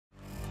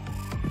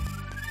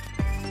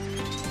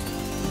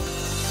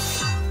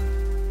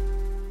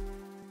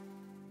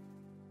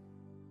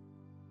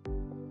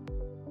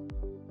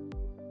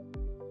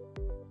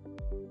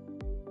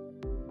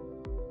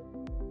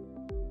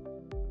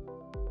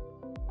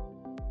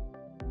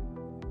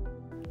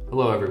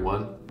Hello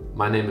everyone,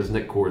 my name is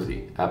Nick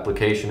Cosy,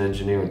 Application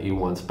Engineer and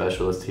eWON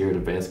Specialist here at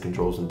Advanced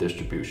Controls and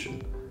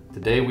Distribution.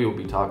 Today we will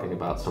be talking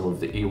about some of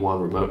the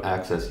eWON remote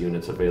access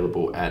units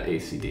available at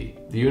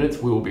ACD. The units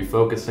we will be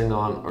focusing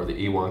on are the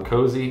eWON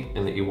Cosy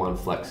and the eWON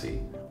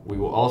Flexy. We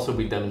will also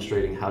be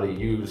demonstrating how to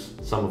use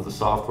some of the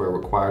software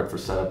required for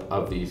setup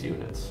of these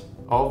units.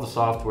 All of the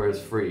software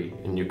is free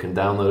and you can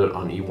download it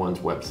on eWON's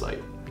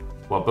website.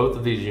 While both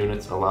of these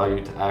units allow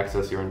you to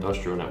access your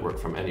industrial network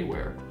from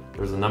anywhere,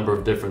 there's a number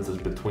of differences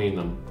between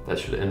them that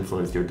should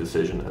influence your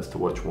decision as to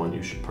which one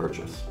you should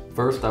purchase.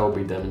 First, I will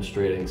be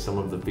demonstrating some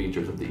of the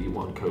features of the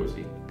eWON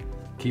Cosy.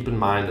 Keep in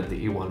mind that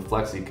the eWON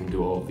Flexy can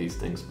do all of these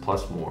things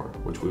plus more,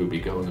 which we will be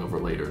going over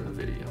later in the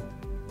video.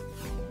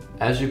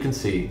 As you can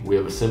see, we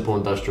have a simple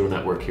industrial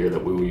network here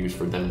that we will use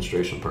for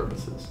demonstration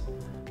purposes.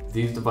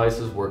 These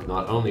devices work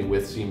not only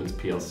with Siemens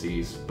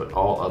PLCs, but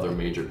all other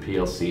major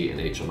PLC and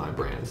HMI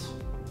brands.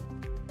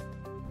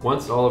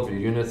 Once all of your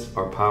units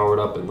are powered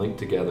up and linked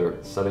together,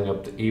 setting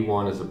up the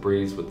eWON is a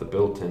breeze with the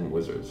built-in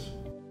wizards.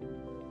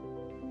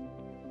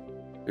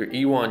 Your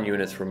eWON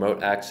unit's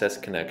remote access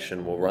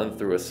connection will run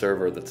through a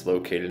server that's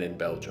located in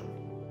Belgium.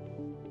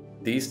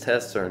 These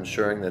tests are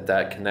ensuring that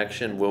that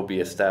connection will be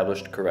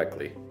established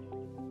correctly.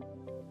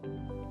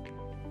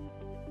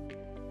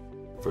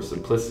 For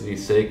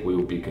simplicity's sake, we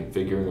will be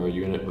configuring our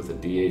unit with a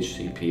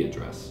DHCP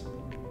address.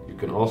 You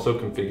can also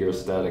configure a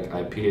static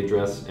IP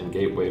address and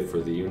gateway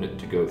for the unit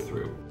to go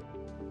through.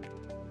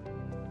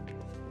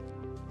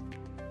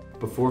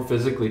 Before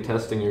physically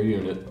testing your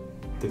unit,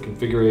 the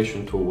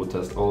configuration tool will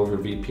test all of your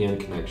VPN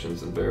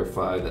connections and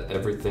verify that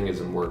everything is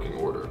in working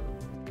order.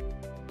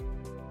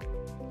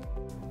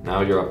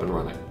 Now you're up and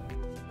running.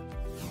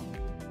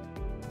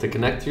 To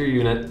connect to your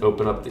unit,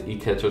 open up the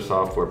eCatcher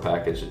software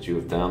package that you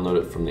have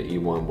downloaded from the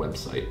eWON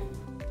website.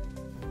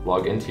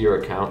 Log into your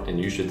account and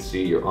you should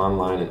see your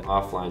online and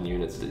offline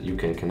units that you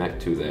can connect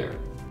to there.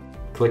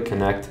 Click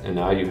Connect and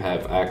now you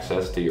have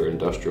access to your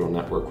industrial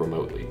network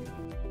remotely.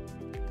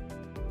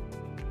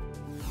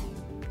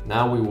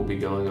 Now we will be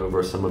going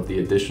over some of the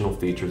additional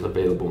features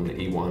available in the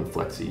eWON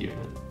Flexy unit.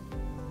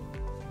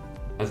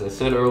 As I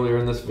said earlier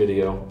in this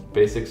video,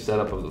 basic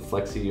setup of the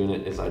Flexy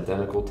unit is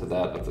identical to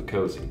that of the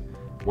Cosy.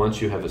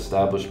 Once you have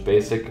established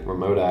basic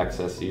remote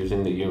access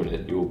using the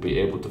unit, you will be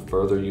able to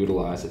further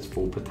utilize its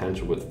full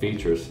potential with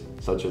features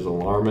such as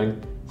alarming,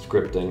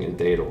 scripting, and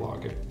data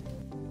logging.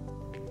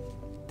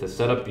 To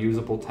set up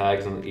usable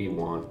tags on the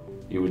eWON,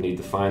 you would need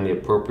to find the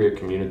appropriate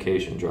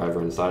communication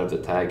driver inside of the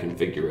tag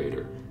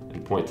configurator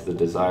and point to the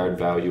desired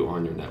value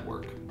on your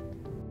network.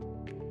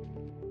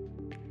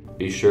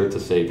 Be sure to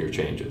save your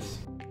changes.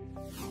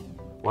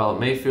 While it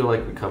may feel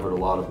like we covered a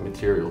lot of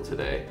material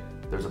today,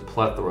 there's a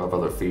plethora of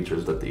other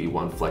features that the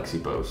eWON Flexy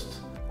boasts.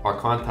 Our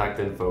contact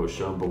info is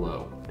shown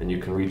below, and you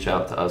can reach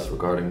out to us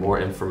regarding more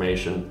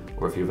information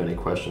or if you have any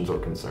questions or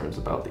concerns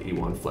about the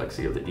eWON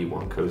Flexy or the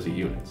eWON Cosy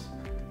units.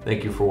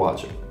 Thank you for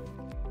watching.